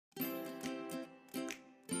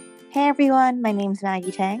Hey everyone, my name's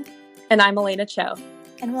Maggie Tang. And I'm Elena Cho.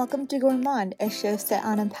 And welcome to Gourmand, a show set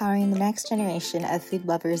on empowering the next generation of food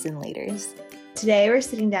lovers and leaders. Today we're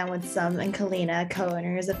sitting down with Sum and Kalina,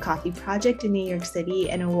 co-owners of Coffee Project in New York City,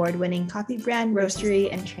 an award-winning coffee brand, roastery,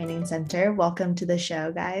 and training center. Welcome to the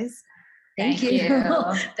show, guys. Thank you.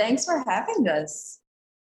 Thanks for having us.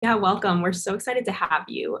 Yeah, welcome. We're so excited to have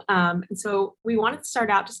you. And so we wanted to start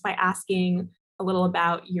out just by asking a little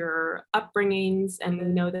about your upbringings, and we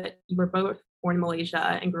know that you were both born in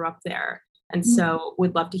Malaysia and grew up there. And so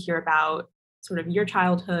we'd love to hear about sort of your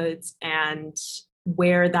childhoods and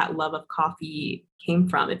where that love of coffee came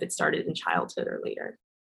from, if it started in childhood or later.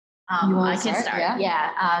 I can start.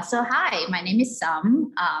 Yeah. So hi, my name is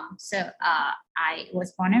Sum. I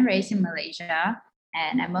was born and raised in Malaysia,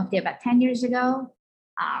 and I moved here about 10 years ago.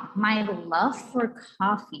 My love for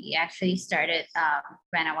coffee actually started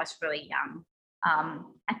when I was really young.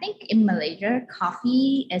 I think in Malaysia,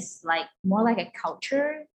 coffee is like more like a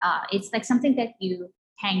culture. It's like something that you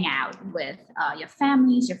hang out with your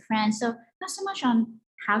families, your friends. So not so much on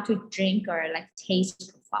how to drink or like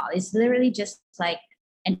taste profile. It's literally just like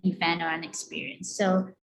an event or an experience. So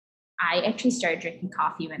I actually started drinking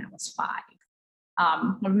coffee when I was 5.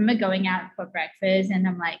 I remember going out for breakfast and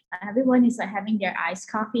I'm like, everyone is like having their iced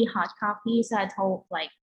coffee, hot coffee. So I told like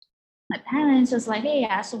my parents, was like, hey,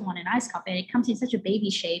 I also want an iced coffee. And it comes in such a baby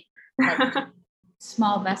shape, like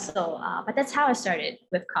small vessel. But that's how I started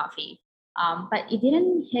with coffee. But it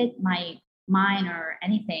didn't hit my mind or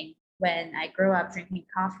anything when I grew up drinking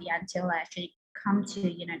coffee until I actually come to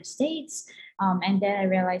the United States. And then I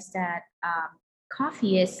realized that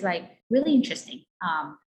coffee is like really interesting.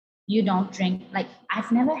 You don't drink, like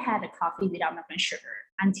I've never had a coffee without milk and sugar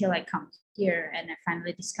until I come here and I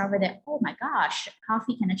finally discovered that, oh my gosh,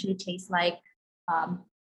 coffee can actually taste like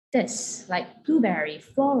this, like blueberry,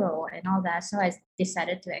 floral, and all that. So I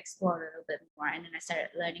decided to explore a little bit more, and then I started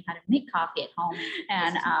learning how to make coffee at home,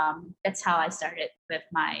 and that's how I started with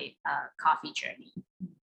my coffee journey.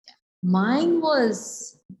 Mine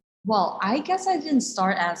was, well, I guess I didn't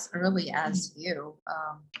start as early as you.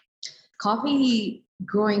 Coffee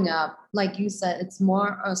growing up, like you said, it's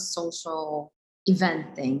more a social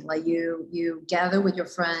event thing. Like you gather with your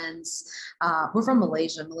friends. We're from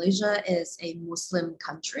Malaysia. Malaysia is a Muslim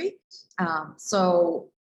country. So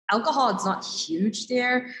alcohol is not huge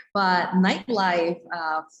there, but nightlife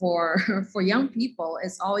for for young people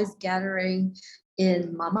is always gathering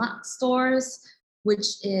in mama stores,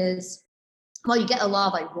 which is, well, you get a lot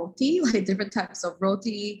of like roti, like different types of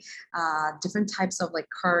roti, different types of like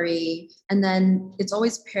curry. And then it's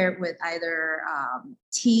always paired with either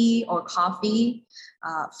tea or coffee.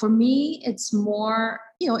 For me, it's more,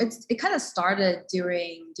 it kind of started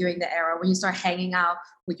during the era when you start hanging out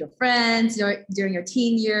with your friends, during your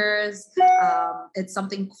teen years. It's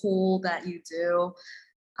something cool that you do.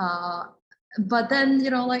 But then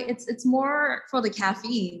like it's more for the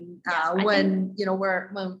caffeine when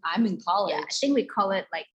I'm in college. Yeah, I think we call it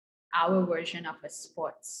like our version of a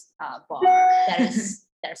sports bar. There's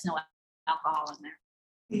no alcohol in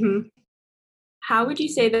there. Mm-hmm. How would you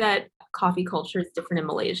say that coffee culture is different in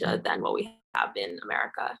Malaysia than what we have in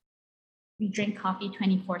America? We drink coffee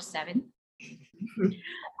 24/7.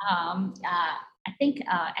 I think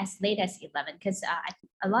as late as 11, because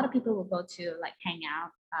a lot of people will go to like hang out,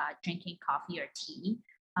 drinking coffee or tea,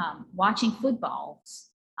 watching footballs,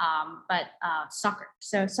 but soccer.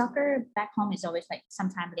 So soccer back home is always like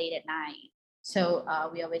sometime late at night. So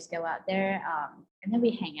we always go out there and then we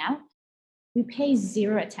hang out. We pay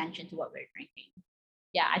zero attention to what we're drinking.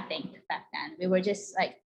 Yeah, I think back then we were just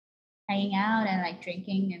like hanging out and like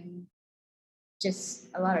drinking and just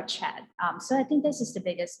a lot of chat. So I think this is the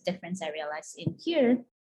biggest difference I realized in here.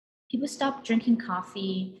 People stop drinking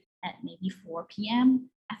coffee at maybe 4 p.m.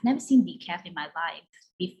 I've never seen decaf in my life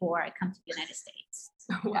before I come to the United States.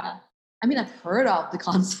 Wow. Yeah. I mean, I've heard of the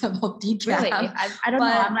concept of decaf. Really? I don't know.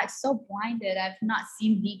 I'm like so blinded. I've not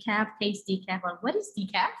seen decaf, taste decaf. Or what is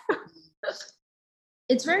decaf?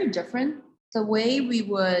 It's very different. The way we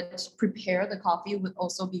would prepare the coffee would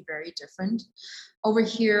also be very different. Over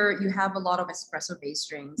here, you have a lot of espresso-based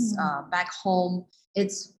drinks. Back home,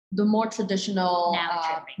 it's the more traditional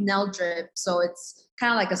nail drip. So it's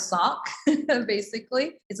kind of like a sock,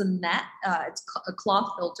 basically. It's a net. It's a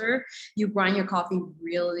cloth filter. You grind your coffee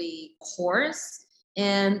really coarse,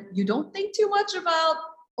 and you don't think too much about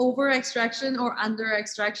over extraction or under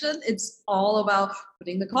extraction. It's all about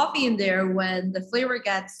putting the coffee in there. When the flavor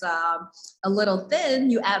gets a little thin,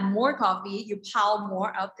 you add more coffee, you pile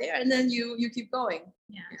more out there, and then you keep going.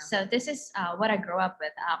 Yeah. So this is what I grew up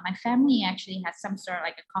with. My family actually has some sort of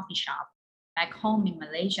like a coffee shop back home in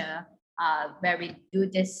Malaysia. where we do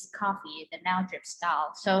this coffee, the now drip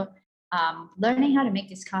style. So learning how to make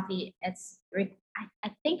this coffee,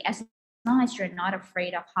 I think as long as you're not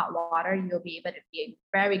afraid of hot water, you'll be able to be a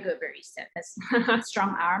very good barista because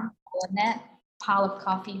strong arm, on that pile of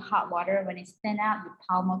coffee, hot water, when it's thin out, you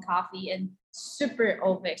pile more coffee and super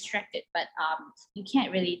over extracted. But you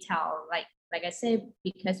can't really tell, like I said,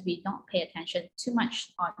 because we don't pay attention too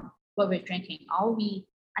much on what we're drinking.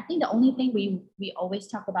 I think the only thing we always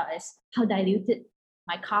talk about is how diluted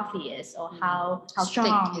my coffee is, or how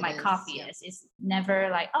strong my coffee is. It's never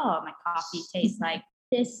like, oh, my coffee tastes like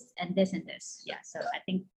this and this and this. Yeah, so I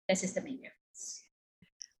think this is the main difference.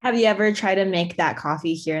 Have you ever tried to make that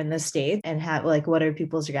coffee here in the States, and what are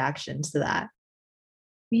people's reactions to that?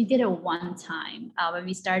 We did it one time when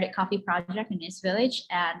we started Coffee Project in East Village,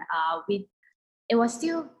 and we were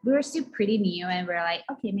still pretty new, and we're like,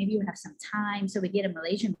 okay, maybe we have some time. So we did a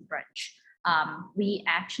Malaysian brunch. We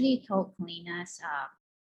actually told Kalina's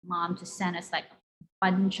mom to send us like a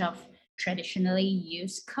bunch of traditionally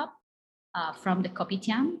used cup from the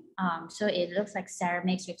kopitiam. So it looks like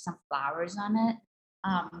ceramics with some flowers on it.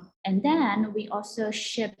 And then we also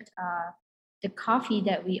shipped the coffee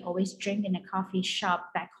that we always drink in a coffee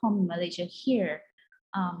shop back home in Malaysia here.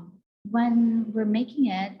 When we're making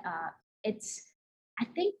it, I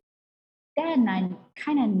think then I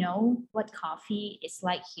kind of know what coffee is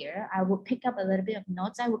like here. I will pick up a little bit of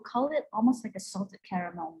notes. I would call it almost like a salted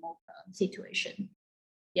caramel mocha situation.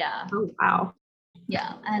 Yeah. Oh, wow.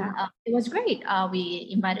 Yeah, and it was great. We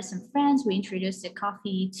invited some friends. We introduced the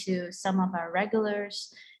coffee to some of our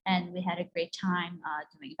regulars, and we had a great time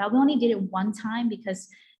doing it. But we only did it one time because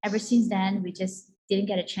ever since then, we just didn't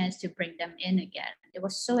get a chance to bring them in again. It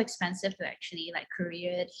was so expensive to actually like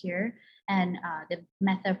career it here. And the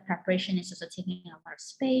method of preparation is also taking a lot of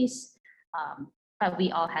space. But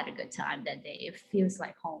we all had a good time that day. It feels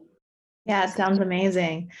like home. Yeah, it sounds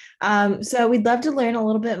amazing. So we'd love to learn a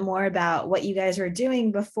little bit more about what you guys were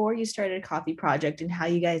doing before you started Coffee Project and how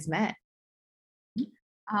you guys met.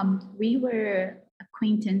 We were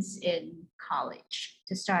acquaintances in college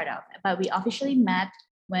to start off, but we officially met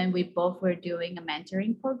when we both were doing a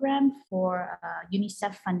mentoring program for a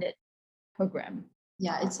UNICEF-funded program.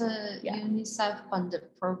 Yeah, it's a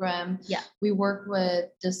UNICEF-funded program. Yeah, we work with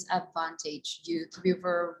disadvantaged youth. We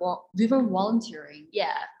were volunteering.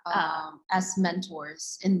 Yeah, as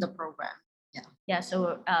mentors in the program. Yeah. Yeah.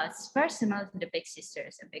 So it's very similar to the Big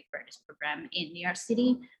Sisters and Big Brothers program in New York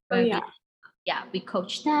City. We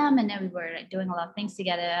coached them, and then we were like doing a lot of things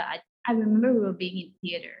together. I remember we were being in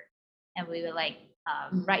theater, and we would like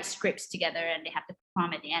write scripts together, and they have to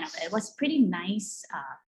perform at the end of it. It was pretty nice.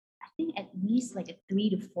 I think at least like a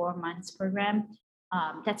 3 to 4 months program.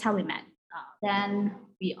 That's how we met. Then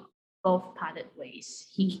we both parted ways.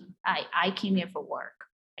 I came here for work.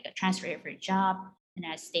 I got transferred here for a job, and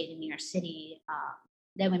I stayed in New York City.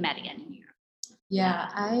 Then we met again in New York. Yeah,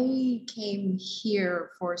 I came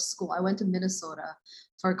here for school. I went to Minnesota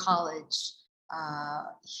for college.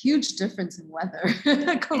 Huge difference in weather.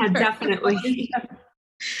 Yeah, definitely.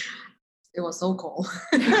 It was so cold.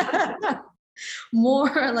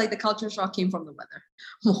 More like the culture shock came from the weather.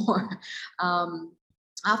 More.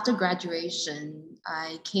 After graduation,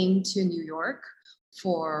 I came to New York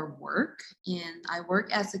for work, and I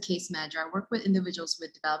work as a case manager. I work with individuals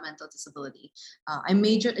with developmental disability. I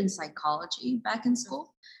majored in psychology back in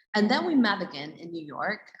school, and then we met again in New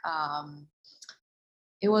York.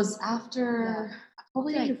 It was after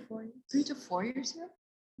probably 3 to 4 years here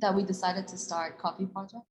that we decided to start Coffee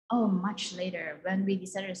Project. Oh, much later. When we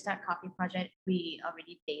decided to start Coffee Project, we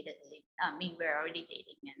already dated. We were already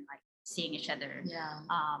dating and like seeing each other. Yeah.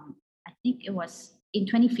 I think it was in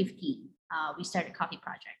 2015. We started Coffee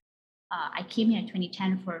Project. I came here in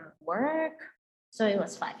 2010 for work, so it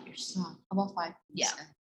was 5 years. About 5 years. Yeah.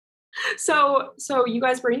 So you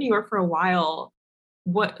guys were in New York for a while.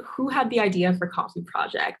 Who had the idea for Coffee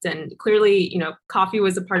Project? And clearly, coffee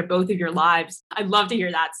was a part of both of your lives. I'd love to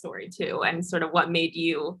hear that story too, and sort of what made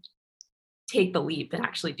you take the leap and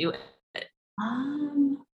actually do it.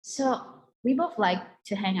 So we both like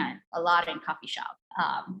to hang out a lot in coffee shop.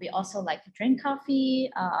 We also like to drink coffee.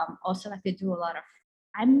 Also like to do a lot of.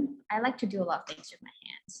 I like to do a lot of things with my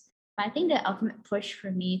hands. But I think the ultimate push for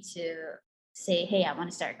me to say, hey, I want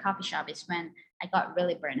to start a coffee shop is when I got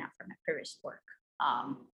really burned out from my previous work.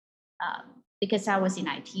 Because I was in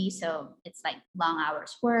IT, so it's like long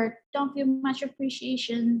hours work, don't feel much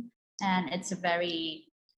appreciation, and it's a very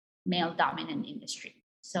male dominant industry.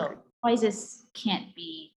 So voices can't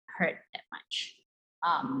be heard that much.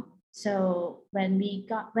 So when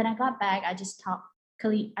I got back, I just told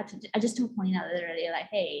Kalina literally like,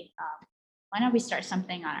 hey, why not we start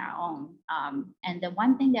something on our own? And the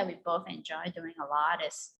one thing that we both enjoy doing a lot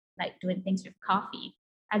is like doing things with coffee.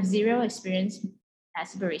 I have zero experience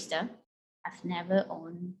as a barista. I've never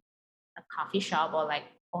owned a coffee shop or like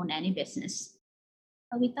own any business.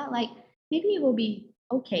 But we thought like maybe it will be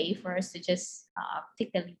okay for us to just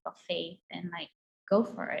take the leap of faith and like go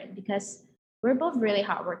for it, because we're both really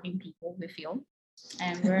hardworking people, we feel.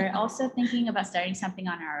 And we're also thinking about starting something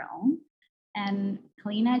on our own. And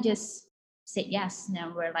Kalina just said yes.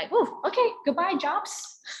 And we're like, oh, okay, goodbye,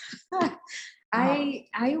 jobs. I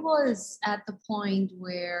was at the point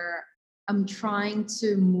where I'm trying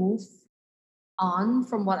to move on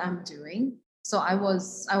from what I'm doing. So I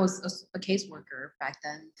was a caseworker back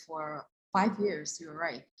then for 5 years. You're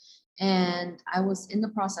right, and I was in the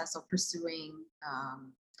process of pursuing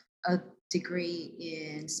a degree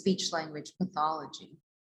in speech language pathology,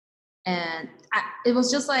 and it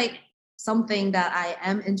was just like something that I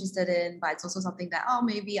am interested in, but it's also something that, oh,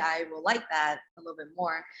 maybe I will like that a little bit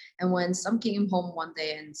more. And when some came home one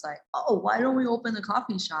day and it's like, oh, why don't we open a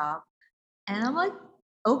coffee shop? And I'm like,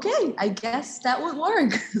 okay, I guess that would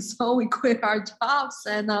work. So we quit our jobs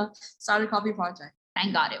and started Coffee Project.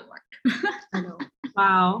 Thank God it worked. I know.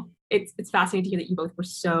 Wow. It's fascinating to hear that you both were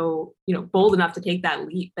so, bold enough to take that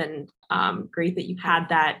leap, and great that you had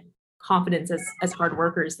that confidence as hard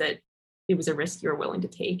workers that it was a risk you were willing to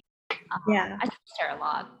take. Yeah, I trust her a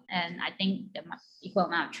lot, and I think the equal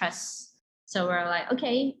amount of trust. So we're like,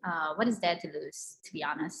 okay, what is there to lose? To be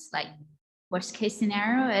honest, like worst case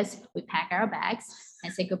scenario is we pack our bags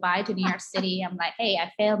and say goodbye to New York City. I'm like, hey,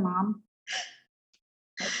 I failed, Mom.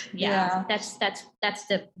 Yeah. That's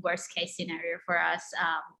the worst case scenario for us.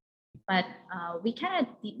 But we kind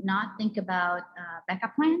of did not think about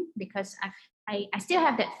backup plan, because I still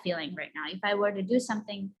have that feeling right now. If I were to do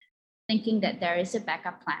something thinking that there is a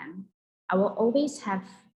backup plan, I will always have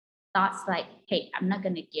thoughts like, hey, I'm not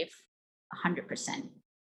going to give 100%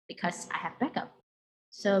 because I have backup.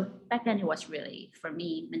 So back then it was really, for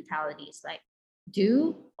me, mentality is like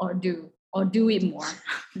do it more.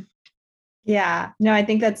 Yeah, no, I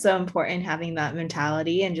think that's so important, having that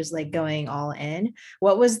mentality and just like going all in.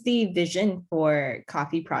 What was the vision for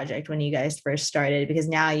Coffee Project when you guys first started? Because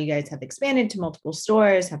now you guys have expanded to multiple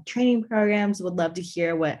stores, have training programs. Would love to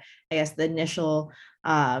hear what, I guess, the initial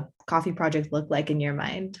Coffee Project looked like in your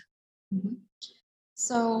mind. Mm-hmm.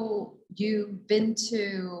 So you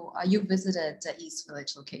visited the East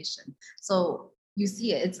Village location. So you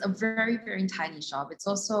see it, it's a very, very tiny shop. It's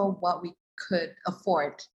also what we could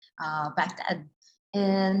afford back then.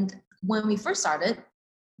 And when we first started,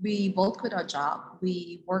 we both quit our job.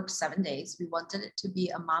 We worked 7 days. We wanted it to be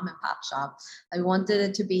a mom and pop shop. I wanted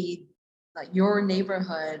it to be like your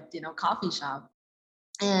neighborhood, coffee shop.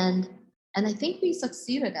 And I think we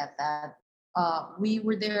succeeded at that. We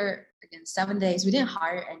were there again 7 days. We didn't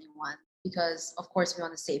hire anyone because, of course, we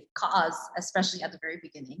want to save costs, especially at the very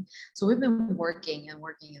beginning. So we've been working and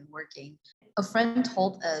working and working. A friend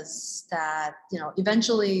told us that,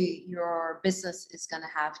 eventually your business is going to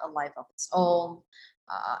have a life of its own.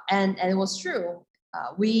 And it was true.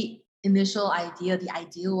 The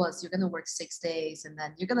idea was you're going to work 6 days and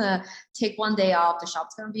then you're going to take 1 day off. The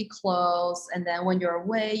shop's going to be closed. And then when you're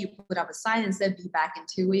away, you put up a sign and said, be back in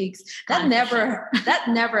 2 weeks. That never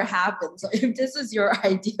happened. So if this is your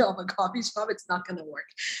idea of a coffee shop, it's not going to work.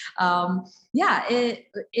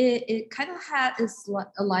 It kind of had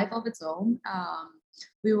a life of its own.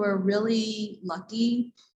 We were really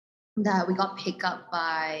lucky that we got picked up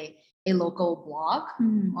by a local blog.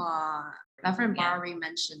 My friend Barry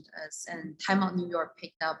mentioned us, and Time Out New York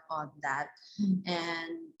picked up on that.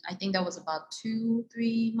 And I think that was about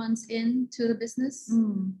 2-3 months into the business.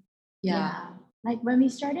 Yeah. Like when we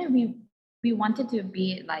started, we wanted to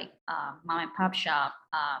be like mom and pop shop,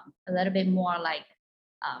 a little bit more like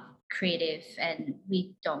creative, and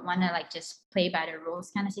we don't want to like just play by the rules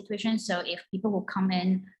kind of situation. So if people will come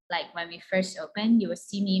in, like when we first opened, you will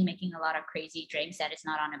see me making a lot of crazy drinks that is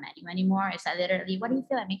not on the menu anymore. It's like literally, what do you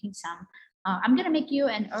feel like making some? I'm gonna make you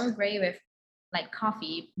an Earl Grey with like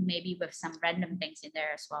coffee, maybe with some random things in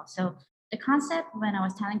there as well. So the concept, when I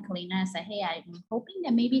was telling Kalina, is like, hey, I'm hoping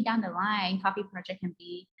that maybe down the line, Coffee Project can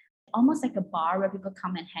be almost like a bar where people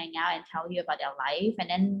come and hang out and tell you about their life and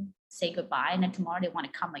then say goodbye. And then tomorrow they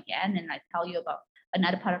want to come again and like tell you about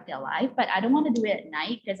another part of their life. But I don't want to do it at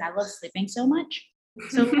night because I love sleeping so much.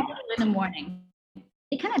 So we want to do it in the morning.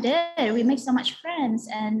 It kind of did. We make so much friends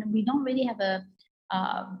and we don't really have a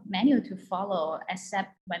menu to follow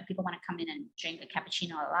except when people want to come in and drink a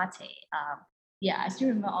cappuccino or latte. I still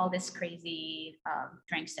remember all this crazy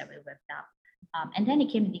drinks that we whipped up. And then it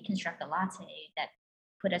came to Deconstruct the Latte that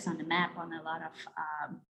put us on the map on a lot of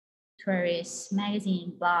tourists,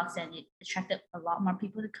 magazine, blogs, and it attracted a lot more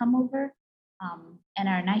people to come over. And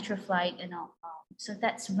our nitro flight, so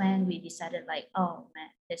that's when we decided, like, oh man,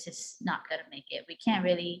 this is not gonna make it. We can't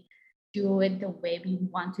really do it the way we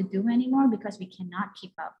want to do anymore because we cannot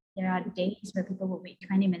keep up. There are days where people will wait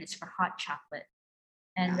 20 minutes for hot chocolate.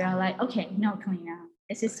 And we're like, okay, no, Kalina,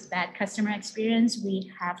 this is bad customer experience.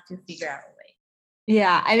 We have to figure out a way.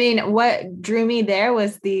 Yeah, I mean, what drew me there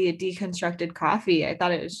was the deconstructed coffee. I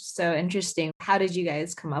thought it was so interesting. How did you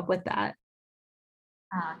guys come up with that?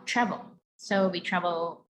 Travel. So we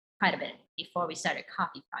travel quite a bit before we started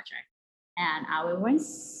Coffee Project. And we were in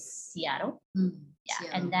Seattle. Seattle.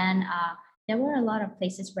 And then there were a lot of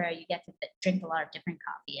places where you get to drink a lot of different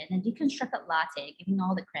coffee. And then deconstructed latte, giving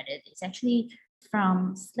all the credit, is actually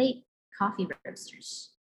from Slate Coffee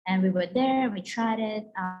Roasters. And we were there, we tried it.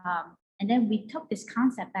 And then we took this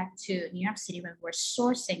concept back to New York City when we were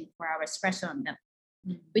sourcing for our espresso and milk.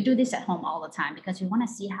 We do this at home all the time because we want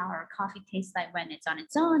to see how our coffee tastes like when it's on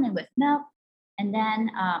its own and with milk. And then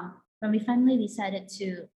when we finally decided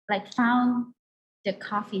to, found the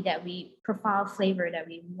coffee that we profile flavor that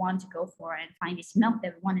we want to go for and find this milk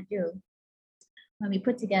that we want to do, when we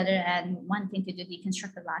put together and wanting to do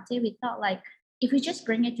deconstructed latte, we thought, like, if we just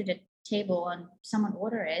bring it to the table and someone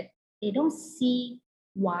order it, they don't see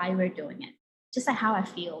why we're doing it. Just like how I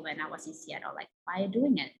feel when I was in Seattle, like, why are you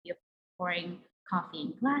doing it? You're pouring coffee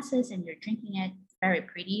in glasses and you're drinking it, very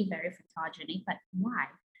pretty, very photogenic, but why?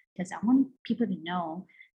 Because I want people to know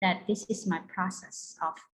that this is my process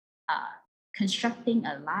of constructing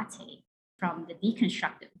a latte from the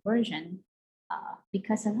deconstructed version,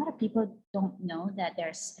 because a lot of people don't know that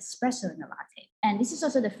there's espresso in the latte. And this is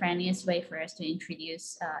also the friendliest way for us to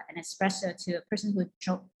introduce an espresso to a person who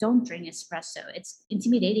don't drink espresso. It's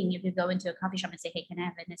intimidating if you go into a coffee shop and say, hey, can I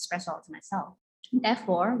have an espresso all to myself?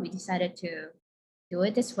 Therefore, we decided to do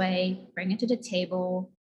it this way, bring it to the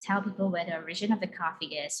table, tell people where the origin of the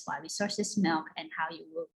coffee is, why we source this milk, and how you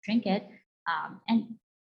will drink it, and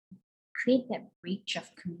create that bridge of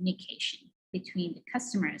communication between the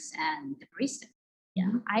customers and the barista.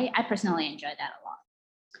 Yeah, I personally enjoy that a lot.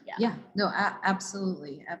 Yeah, no,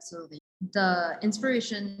 absolutely. The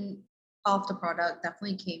inspiration of the product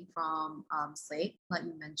definitely came from Slate, like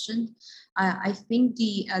you mentioned. I think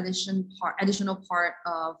the additional part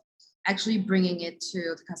of actually bringing it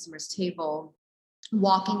to the customer's table,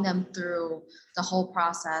 walking them through the whole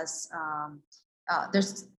process.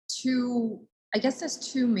 There's two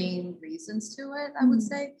main reasons to it, I would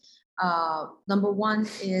say. Number one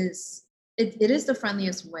is it is the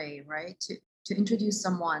friendliest way, right, to introduce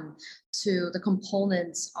someone to the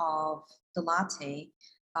components of the latte,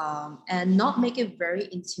 and not make it very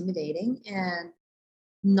intimidating and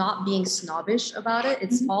not being snobbish about it.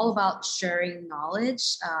 It's all about sharing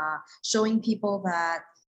knowledge, showing people that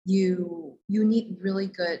you need really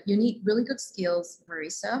good skills,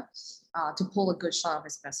 barista, to pull a good shot of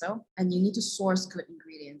espresso, and you need to source good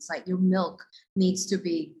ingredients. Like, your milk needs to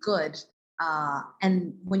be good,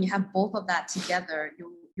 and when you have both of that together,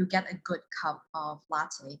 you get a good cup of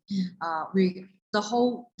latte. The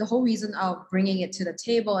whole reason of bringing it to the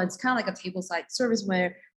table, it's kind of like a tableside service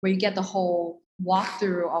where you get the whole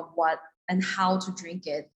walkthrough of what and how to drink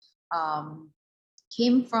it,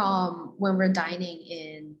 came from when we're dining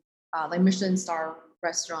in like Michelin star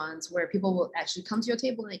restaurants, where people will actually come to your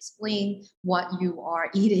table and explain what you are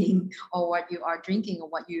eating or what you are drinking or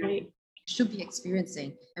what you should be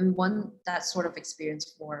experiencing. And we want that sort of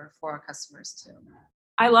experience for our customers too.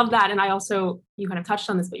 I love that. And I also, you kind of touched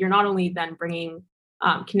on this, but you're not only then bringing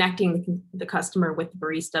connecting the customer with the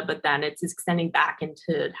barista, but then it's extending back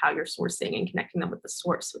into how you're sourcing and connecting them with the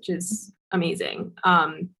source, which is amazing.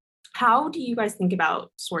 How do you guys think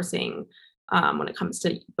about sourcing when it comes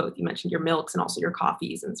to both, you mentioned your milks and also your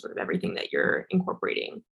coffees and sort of everything that you're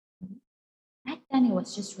incorporating? Back then, it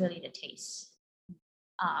was just really the taste.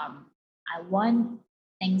 I want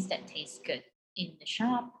things that taste good in the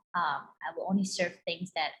shop. I will only serve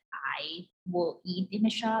things that I will eat in the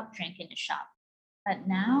shop, drink in the shop. But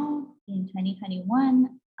now in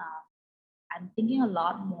 2021, I'm thinking a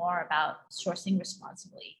lot more about sourcing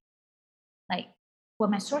responsibly. Like, where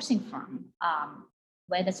am I sourcing from?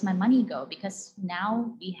 Where does my money go? Because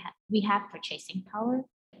now we have purchasing power,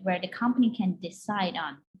 where the company can decide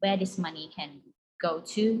on where this money can go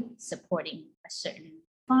to, supporting a certain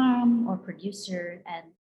farm or producer.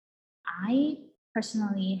 And I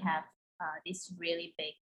personally have this really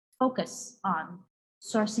big focus on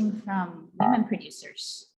sourcing from women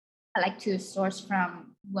producers. I like to source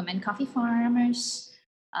from women coffee farmers,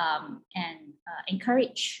 and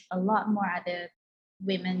encourage a lot more other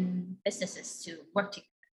women businesses to work together.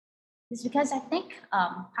 It's because I think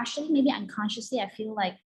partially, maybe unconsciously, I feel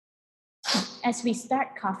like as we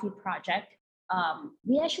start Coffee Project,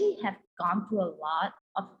 we actually have gone through a lot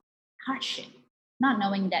of hardship, not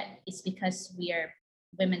knowing that it's because we are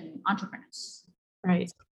women entrepreneurs.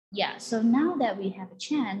 Right. Yeah. So now that we have a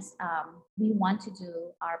chance, we want to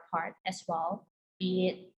do our part as well, be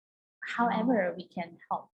it however we can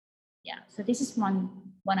help. Yeah. So this is one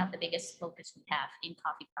of the biggest focus we have in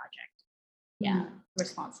Coffee Project. Yeah,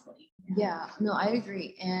 responsibly. Yeah, no, I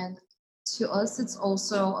agree. And to us, it's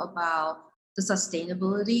also about the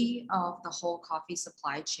sustainability of the whole coffee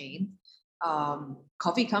supply chain.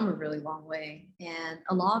 Coffee come a really long way, and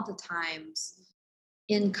a lot of the times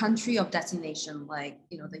in country of destination like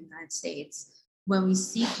the United States, when we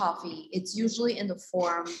see coffee, it's usually in the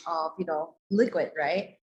form of liquid,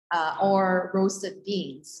 right, or roasted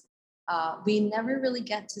beans. We never really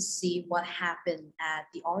get to see what happened at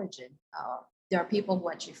the origin. There are people who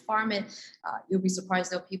actually farm it. You'll be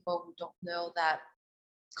surprised there are people who don't know that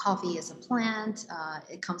coffee is a plant.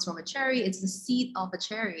 It comes from a cherry. It's the seed of a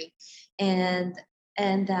cherry, and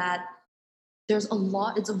that there's a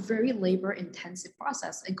lot. It's a very labor intensive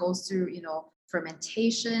process. It goes through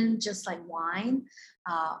fermentation, just like wine,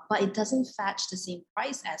 but it doesn't fetch the same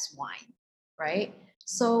price as wine, right?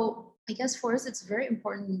 So I guess for us, it's very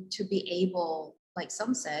important to be able, like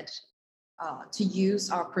some said, to use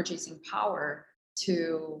our purchasing power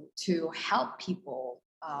to help people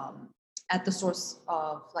at the source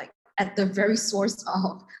of at the very source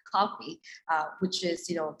of coffee, which is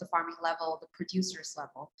the farming level, the producers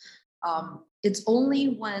level. It's only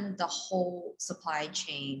when the whole supply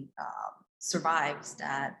chain survives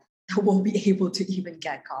that we'll be able to even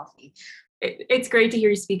get coffee. It's great to hear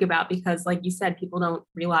you speak about, because like you said, people don't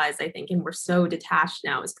realize, I think, and we're so detached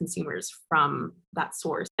now as consumers from that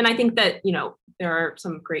source. And I think that, there are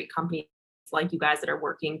some great companies like you guys that are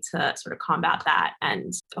working to sort of combat that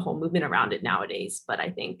and the whole movement around it nowadays. But I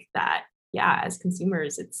think that, yeah, as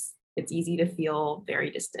consumers, it's easy to feel very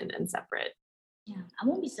distant and separate. Yeah, I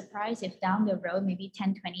won't be surprised if down the road, maybe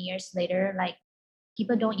 10, 20 years later, like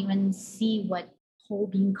people don't even see what whole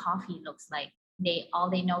bean coffee looks like. All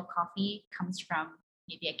they know coffee comes from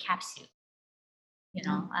maybe a capsule,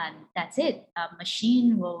 and that's it. A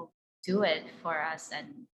machine will do it for us and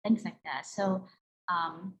things like that. So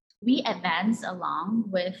we advance along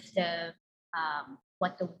with the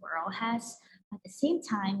what the world has. At the same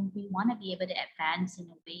time, we want to be able to advance in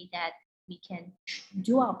a way that we can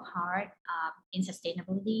do our part in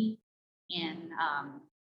sustainability and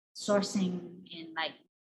sourcing, and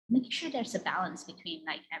making sure there's a balance between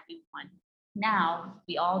everyone. Now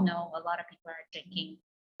we all know a lot of people are drinking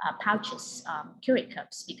pouches, Keurig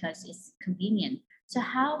cups, because it's convenient. So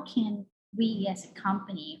how can we as a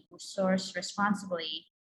company who source responsibly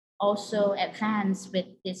also advance with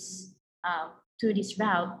this through this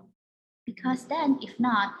route? Because then, if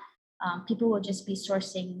not, people will just be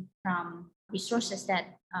sourcing from resources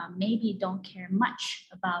that maybe don't care much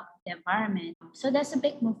about the environment. So there's a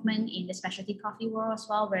big movement in the specialty coffee world as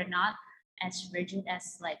well. We're not as rigid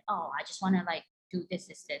as oh, I just want to do this.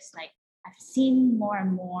 I've seen more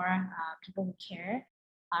and more people who care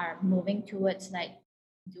are moving towards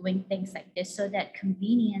doing things like this, so that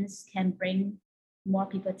convenience can bring more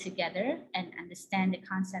people together and understand the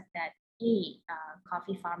concept that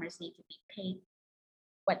coffee farmers need to be paid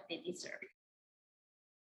what they deserve.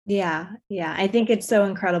 Yeah. I think it's so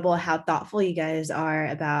incredible how thoughtful you guys are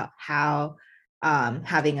about how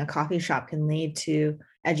having a coffee shop can lead to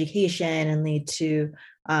education and lead to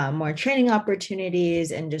more training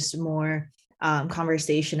opportunities and just more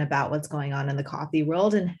conversation about what's going on in the coffee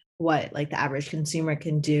world and what the average consumer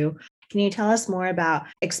can do. Can you tell us more about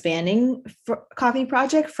expanding Coffee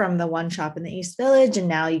Project from the one shop in the East Village, and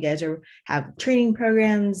now you guys have training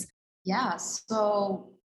programs? Yeah,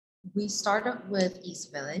 so we started with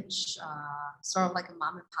East Village, sort of like a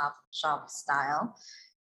mom and pop shop style.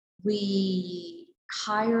 We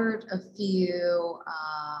hired a few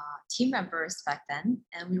team members back then,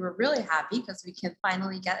 and we were really happy because we can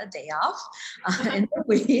finally get a day off in the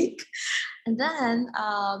week. And then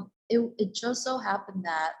it just so happened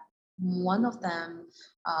that one of them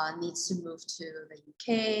needs to move to the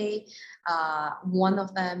UK. One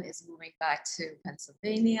of them is moving back to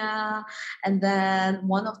Pennsylvania. And then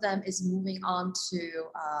one of them is moving on to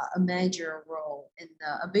a manager role in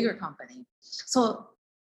a bigger company. So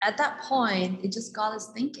at that point, it just got us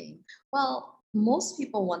thinking, well, most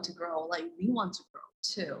people want to grow, we want to grow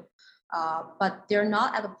too. But they're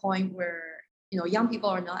not at a point where, young people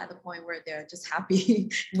are not at the point where they're just happy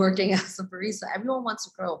working as a barista. Everyone wants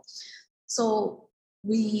to grow. So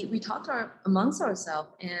we talked amongst ourselves,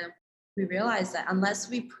 and we realized that unless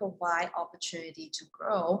we provide opportunity to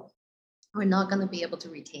grow, we're not going to be able to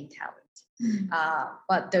retain talent.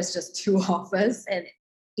 But there's just two of us, and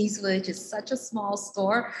East Village is such a small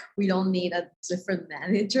store. We don't need a different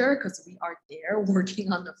manager because we are there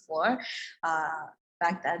working on the floor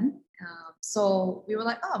back then. So we were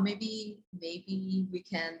like, oh, maybe we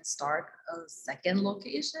can start a second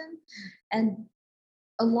location. And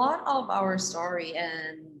a lot of our story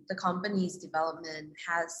and the company's development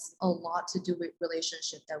has a lot to do with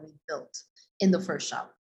relationship that we built in the first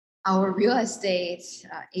shop. Our real estate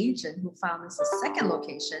agent who found us a second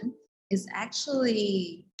location is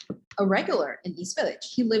actually a regular in East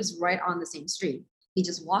Village. He lives right on the same street. He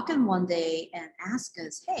just walked in one day and asked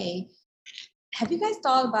us, hey, have you guys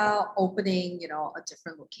thought about opening, a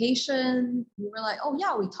different location? We were like, oh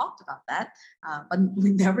yeah, we talked about that, but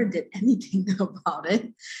we never did anything about it.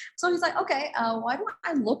 So he's like, okay, why don't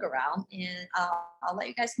I look around and I'll let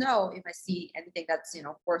you guys know if I see anything that's,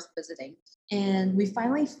 worth visiting. And we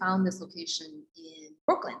finally found this location in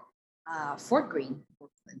Brooklyn, Fort Greene,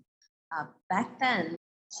 Brooklyn. Back then,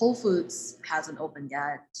 Whole Foods hasn't opened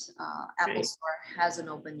yet. Apple Store hasn't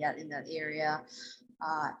opened yet in that area.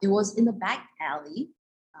 It was in the back alley,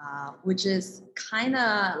 which is kind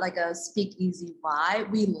of like a speakeasy vibe.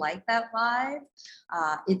 We like that vibe.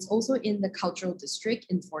 It's also in the cultural district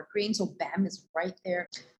in Fort Greene. So BAM is right there.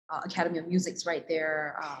 Academy of Music's right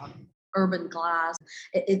there. Urban Glass,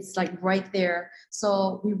 it's like right there.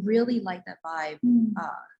 So we really like that vibe.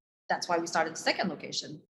 That's why we started the second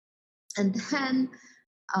location. And then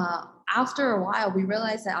after a while, we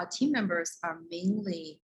realized that our team members are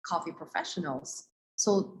mainly coffee professionals.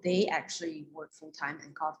 So they actually work full-time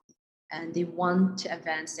in coffee and they want to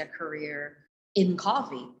advance their career in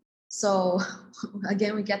coffee. So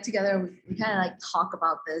again, we get together, we kind of like talk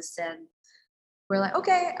about this and we're like,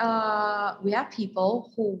 okay, we have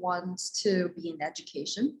people who want to be in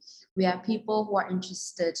education. We have people who are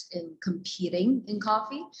interested in competing in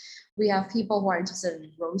coffee. We have people who are interested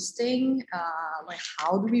in roasting. Like,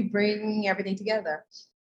 how do we bring everything together?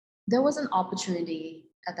 There was an opportunity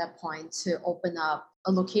at that point to open up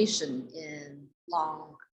a location in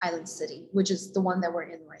Long Island City, which is the one that we're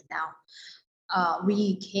in right now.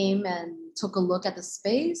 We came and took a look at the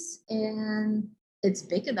space, and it's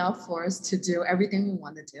big enough for us to do everything we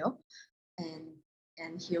want to do.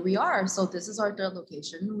 And here we are. So this is our third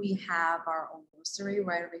location. We have our own roastery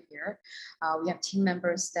right over here. We have team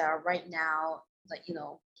members that are right now, like,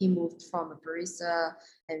 he moved from a barista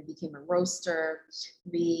and became a roaster.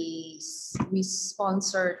 We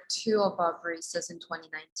sponsored two of our baristas in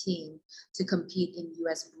 2019 to compete in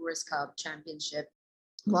US Brewers Cup Championship.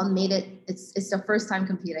 One made it, it's their first time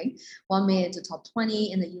competing. One made it to top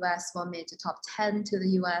 20 in the US, one made it to top 10 to the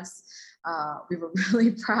US. We were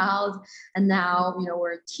really proud. And now,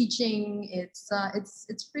 we're teaching. It's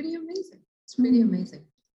pretty amazing. It's pretty amazing.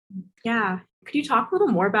 Yeah. Could you talk a little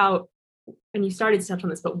more about, and you started to touch on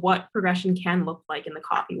this, but what progression can look like in the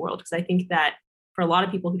coffee world? Because I think that for a lot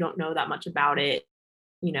of people who don't know that much about it,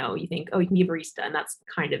 you think, oh, you can be a barista and that's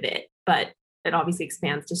kind of it. But it obviously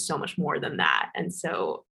expands to so much more than that. And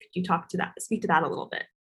so could you speak to that a little bit?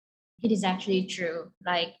 It is actually true.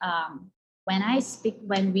 Like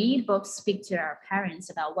when we both speak to our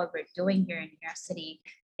parents about what we're doing here in New York City,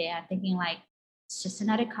 they are thinking like, it's just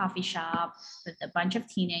another coffee shop with a bunch of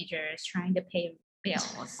teenagers trying to pay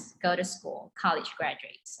bills, go to school, college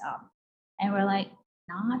graduates. And we're like,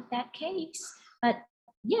 not that case. But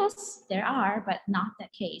yes, there are, but not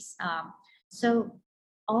that case. So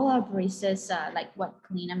all our baristas, like what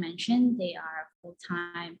Kalina mentioned, they are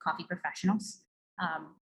full-time coffee professionals.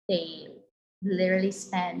 They literally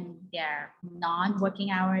spend their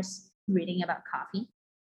non-working hours reading about coffee,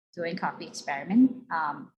 doing coffee experiment.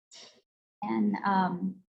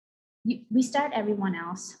 We start everyone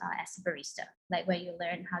else as a barista, like where you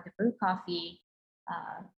learn how to brew coffee,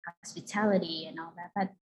 hospitality and all that.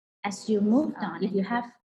 But as you moved on, if you have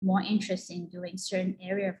more interest in doing certain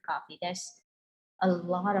area of coffee, there's a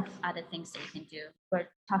lot of other things that you can do. We're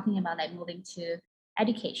talking about like moving to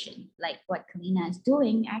education, like what Kalina is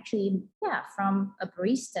doing actually, from a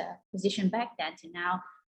barista position back then to now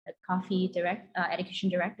a education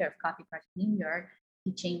director of Coffee Project New York,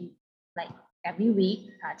 teaching like every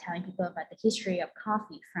week, telling people about the history of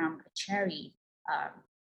coffee from a cherry,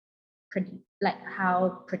 like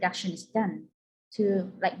how production is done,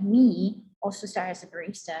 to like me also start as a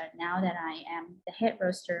barista now that I am the head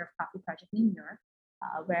roaster of Coffee Project New York,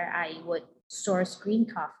 where I would source green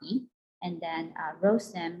coffee and then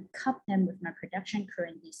roast them, cup them with my production crew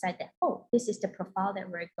and decide that, oh, this is the profile that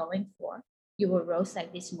we're going for. You will roast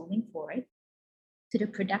like this moving forward. To the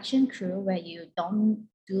production crew where you don't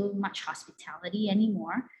do much hospitality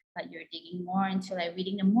anymore, but you're digging more into like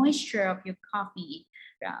reading the moisture of your coffee,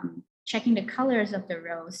 checking the colors of the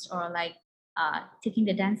roast, or like taking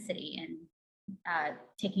the density and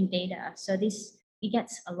taking data. So it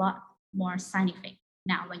gets a lot more scientific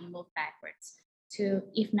now when you move backwards to,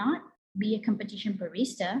 if not, be a competition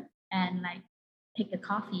barista and like take the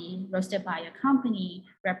coffee roasted by your company,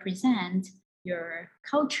 represent your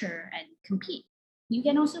culture and compete. You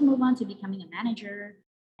can also move on to becoming a manager.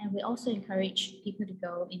 And we also encourage people to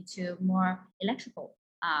go into more electrical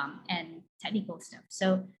and technical stuff.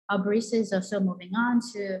 So our barista is also moving on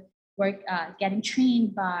to work, getting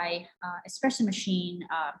trained by espresso machine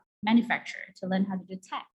manufacturer to learn how to do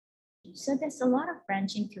tech. So there's a lot of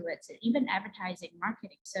branching to it, so even advertising,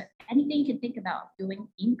 marketing. So anything you can think about doing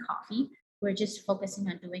in coffee, we're just focusing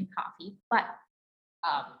on doing coffee, but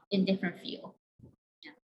in different field.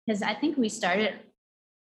 Because I think we started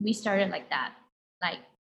like that. Like,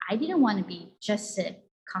 I didn't want to be just a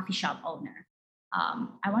coffee shop owner.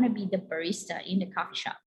 I want to be the barista in the coffee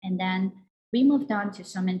shop. And then we moved on to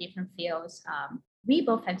so many different fields. We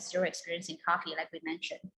both have zero experience in coffee, like we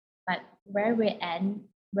mentioned. But where we're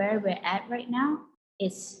at right now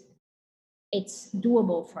is it's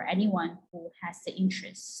doable for anyone who has the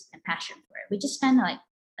interest and passion for it. We just spend like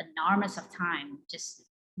enormous of time just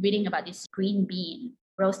reading about this green bean,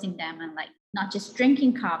 roasting them, and like not just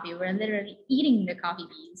drinking coffee, we're literally eating the coffee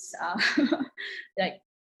beans.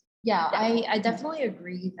 I definitely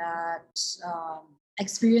agree that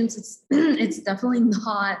experience is it's definitely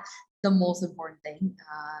not the most important thing.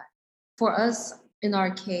 For us, in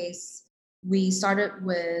our case, we started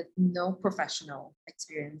with no professional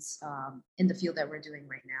experience in the field that we're doing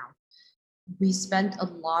right now. We spent a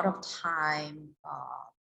lot of time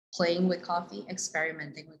playing with coffee,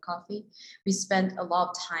 experimenting with coffee. We spent a lot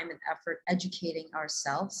of time and effort educating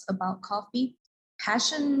ourselves about coffee.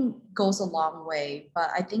 Passion goes a long way, but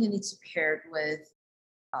I think it needs to be paired with,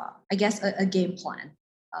 I guess, a game plan.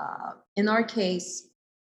 In our case,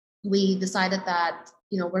 we decided that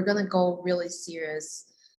we're gonna go really serious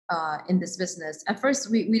in this business. At first,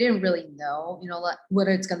 we didn't really know,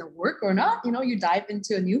 whether it's gonna work or not. You dive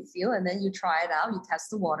into a new field and then you try it out, you test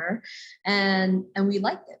the water, and we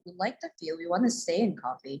liked it. We liked the field. We want to stay in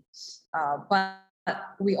coffee, but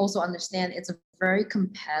we also understand it's a very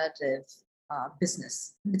competitive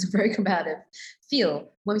business. It's a very competitive field.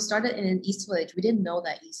 When we started in East Village, we didn't know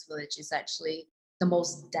that East Village is actually the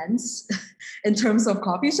most dense in terms of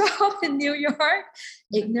coffee shop in New York.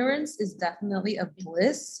 Ignorance is definitely a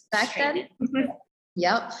bliss back then.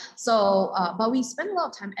 Yep. So, but we spent a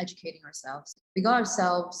lot of time educating ourselves. We got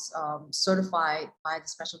ourselves certified by the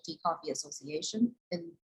Specialty Coffee Association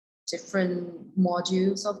in different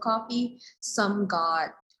modules of coffee. Some got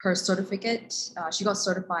her certificate. She got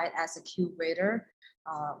certified as a curator,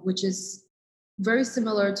 which is very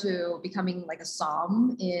similar to becoming like a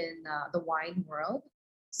som in the wine world.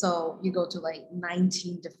 So you go to like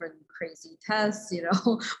 19 different crazy tests,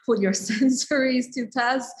 put your sensories to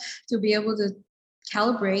test to be able to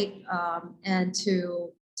calibrate and to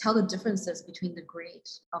tell the differences between the grade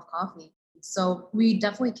of coffee. So we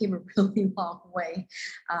definitely came a really long way.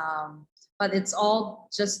 But it's all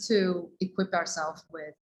just to equip ourselves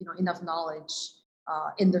with enough knowledge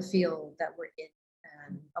in the field that we're in.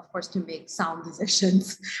 And of course, to make sound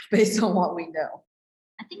decisions based on what we know.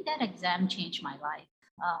 I think that exam changed my life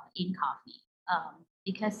in coffee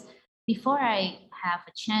because before I have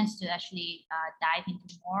a chance to actually dive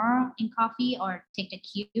into more in coffee or take the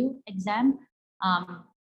Q exam,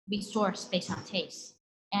 we source based on taste.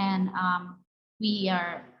 And I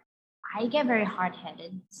get very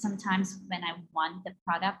hard-headed sometimes when I want the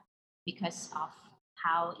product because of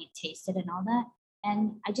how it tasted and all that.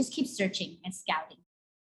 And I just keep searching and scouting.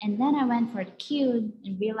 And then I went for the Q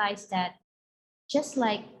and realized that just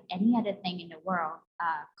like any other thing in the world,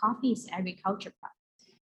 coffee is agriculture product.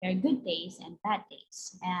 There are good days and bad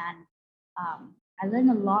days. And I learned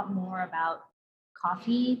a lot more about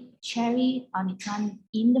coffee, cherry on its own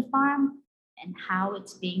in the farm and how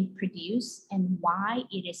it's being produced and why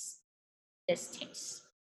it is this taste.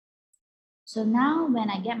 So now when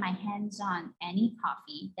I get my hands on any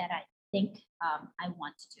coffee that I think I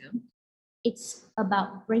want to do, it's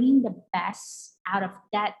about bringing the best out of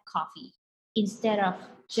that coffee instead of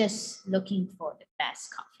just looking for the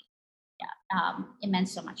best coffee. Yeah, it meant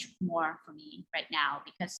so much more for me right now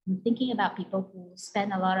because I'm thinking about people who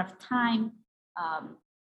spend a lot of time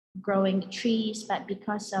growing the trees, but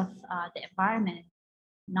because of the environment,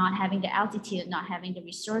 not having the altitude, not having the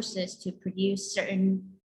resources to produce certain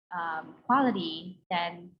quality,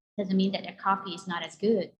 then doesn't mean that their coffee is not as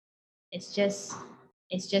good. It's just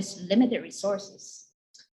limited resources.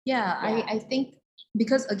 Yeah, I think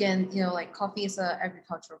because again, like coffee is an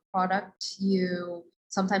agricultural product, you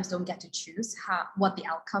sometimes don't get to choose what the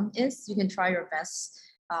outcome is. You can try your best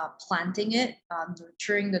planting it,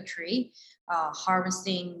 nurturing the tree,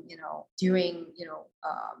 harvesting, during,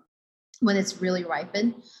 when it's really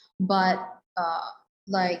ripened. But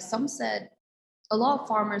like some said, a lot of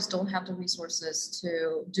farmers don't have the resources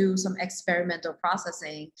to do some experimental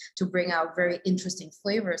processing to bring out very interesting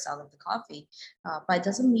flavors out of the coffee. But it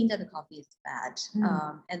doesn't mean that the coffee is bad.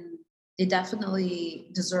 And they definitely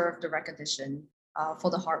deserve the recognition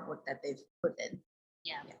for the hard work that they've put in.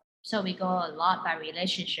 Yeah. So we go a lot by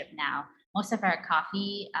relationship now. Most of our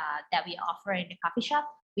coffee that we offer in the coffee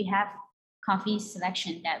shop, we have coffee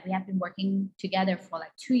selection that we have been working together for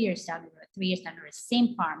like 2 years down the road, 3 years down the road,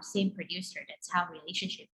 same farm, same producer. That's how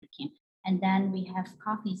relationship became. And then we have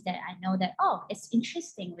coffees that I know that, oh, it's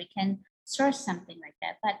interesting. We can source something like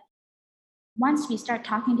that. But once we start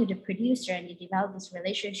talking to the producer and you develop this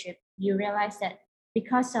relationship, you realize that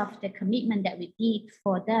because of the commitment that we did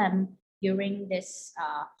for them during this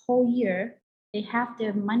whole year, they have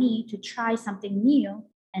the money to try something new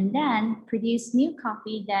and then produce new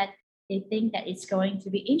coffee that they think that it's going to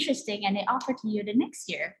be interesting and they offer to you the next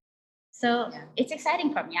year. So it's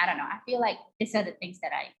exciting for me. I don't know. I feel like these are the things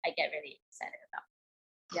that I get really excited about.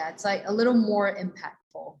 Yeah, it's like a little more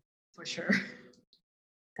impactful for sure.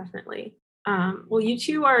 Definitely. Well, you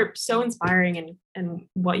two are so inspiring and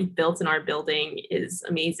what you've built in our building is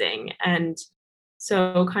amazing. And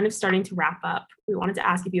so kind of starting to wrap up, we wanted to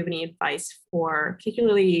ask if you have any advice for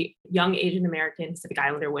particularly young Asian American Pacific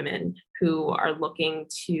Islander women who are looking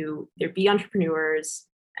to either be entrepreneurs,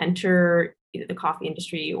 enter either the coffee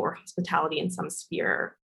industry or hospitality in some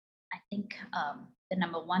sphere. I think the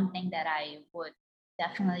number one thing that I would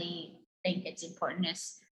definitely think it's important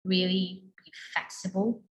is really be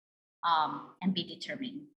flexible and be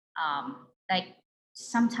determined. Like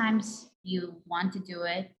sometimes you want to do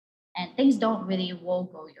it and things don't really will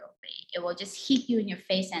go your way. It will just hit you in your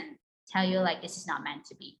face and tell you like this is not meant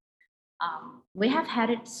to be. We have had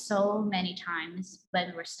it so many times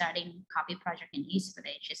when we were starting Coffee Project in East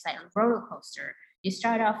Village. It's like a roller coaster. You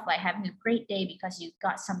start off like having a great day because you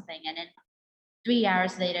got something, and then 3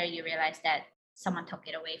 hours later you realize that someone took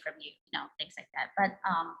it away from you. Things like that. But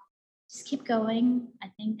just keep going. I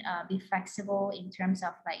think be flexible in terms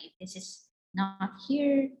of like if this is not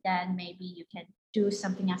here, then maybe you can do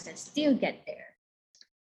something else and still get there.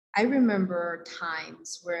 I remember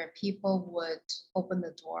times where people would open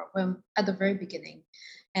the door when at the very beginning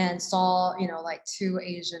and saw, like 2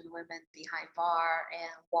 Asian women behind bar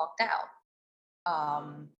and walked out.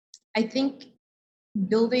 I think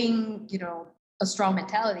building, a strong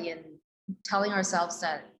mentality and telling ourselves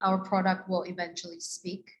that our product will eventually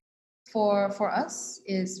speak for us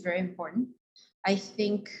is very important. I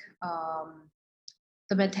think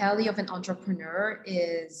the mentality of an entrepreneur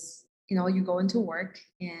is, you go into work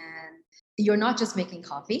and you're not just making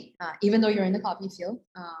coffee, even though you're in the coffee field.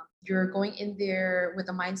 You're going in there with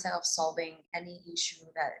the mindset of solving any issue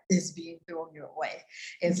that is being thrown your way.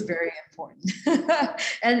 It's very important.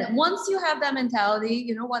 And once you have that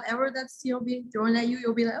mentality, whatever that's being thrown at you,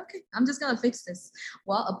 you'll be like, okay, I'm just gonna fix this.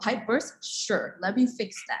 Well, a pipe burst, sure, let me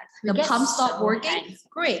fix that. The pump stopped working,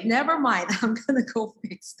 great, never mind. I'm gonna go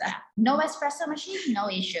fix that. No espresso machine, no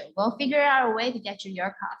issue. We'll figure out a way to get you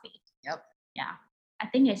your coffee. Yep. Yeah. I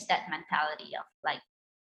think it's that mentality of like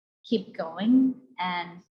keep going.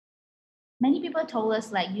 And many people told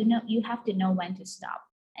us like, you have to know when to stop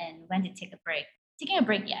and when to take a break. Taking a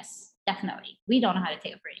break, yes, definitely. We don't know how to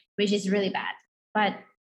take a break, which is really bad. But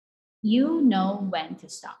you know when to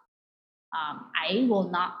stop. I will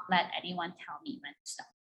not let anyone tell me when to stop.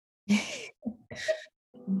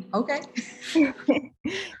 Okay.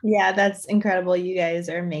 Yeah, that's incredible. You guys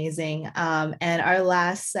are amazing. And our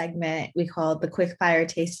last segment, we call it the quick fire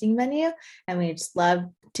tasting menu. And we just love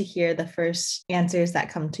to hear the first answers that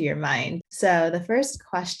come to your mind. So the first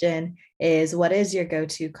question is, what is your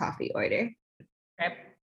go-to coffee order?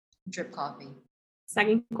 Drip coffee.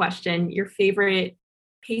 Second question, your favorite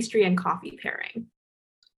pastry and coffee pairing?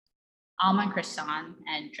 Almond croissant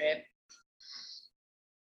and drip.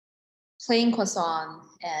 Plain croissant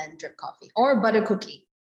and drip coffee, or butter cookie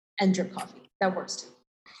and drip coffee. That works too.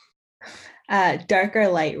 Dark or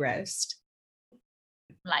light roast?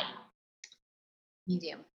 Light.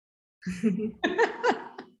 Medium.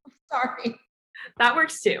 Sorry. That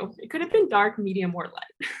works too. It could have been dark, medium, or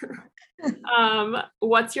light.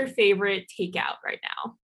 What's your favorite takeout right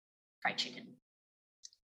now? Fried chicken.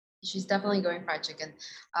 She's definitely going fried chicken.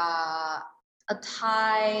 A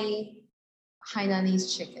Thai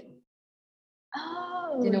Hainanese chicken.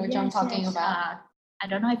 Oh, do you know what I'm talking about? I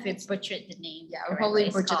don't know if it's butchered the name. Yeah, we'll probably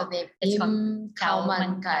butcher the name. It's Im called Khao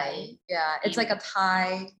Man Kai. Yeah, it's like a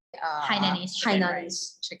Thai Hainanese chicken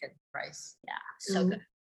rice. Yeah, so good.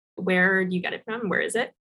 Where do you get it from? Where is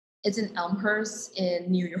it? It's in Elmhurst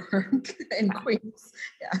in New York, in Queens.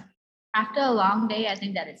 Yeah. After a long day, I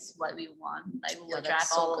think that is what we want. Like we will drive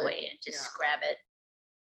all the way and just grab it.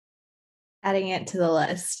 Adding it to the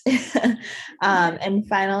list. And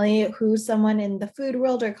finally, who's someone in the food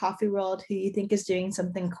world or coffee world who you think is doing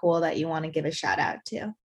something cool that you want to give a shout out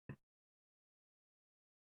to?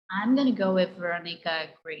 I'm going to go with Veronica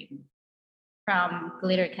Green from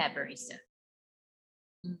Glitter Cat Barista.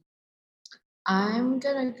 I'm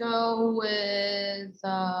going to go with,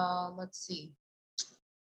 let's see.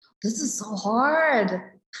 This is so hard.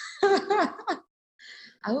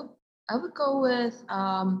 I would go with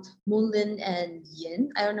Moonlin and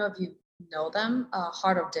Yin. I don't know if you know them.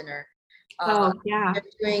 Heart of Dinner. Yeah. They're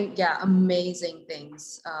doing amazing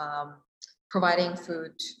things, providing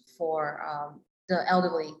food for the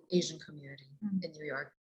elderly Asian community in New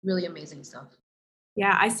York. Really amazing stuff.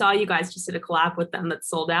 Yeah, I saw you guys just did a collab with them that's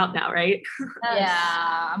sold out now, right?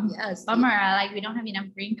 Yes. Bummer. Like we don't have enough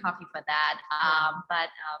green coffee for that. But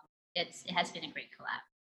it has been a great collab.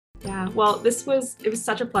 Yeah, well, it was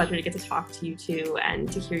such a pleasure to get to talk to you two and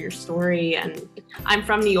to hear your story. And I'm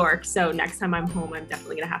from New York, so next time I'm home, I'm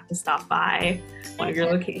definitely gonna have to stop by one of your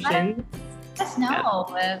locations. Let us know.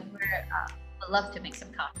 We'd love to make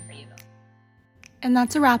some coffee for you. And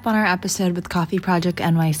that's a wrap on our episode with Coffee Project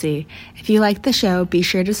NYC. If you liked the show, be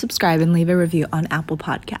sure to subscribe and leave a review on Apple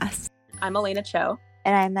Podcasts. I'm Elena Cho.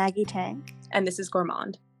 And I'm Maggie Tang. And this is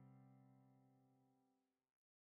Gourmand.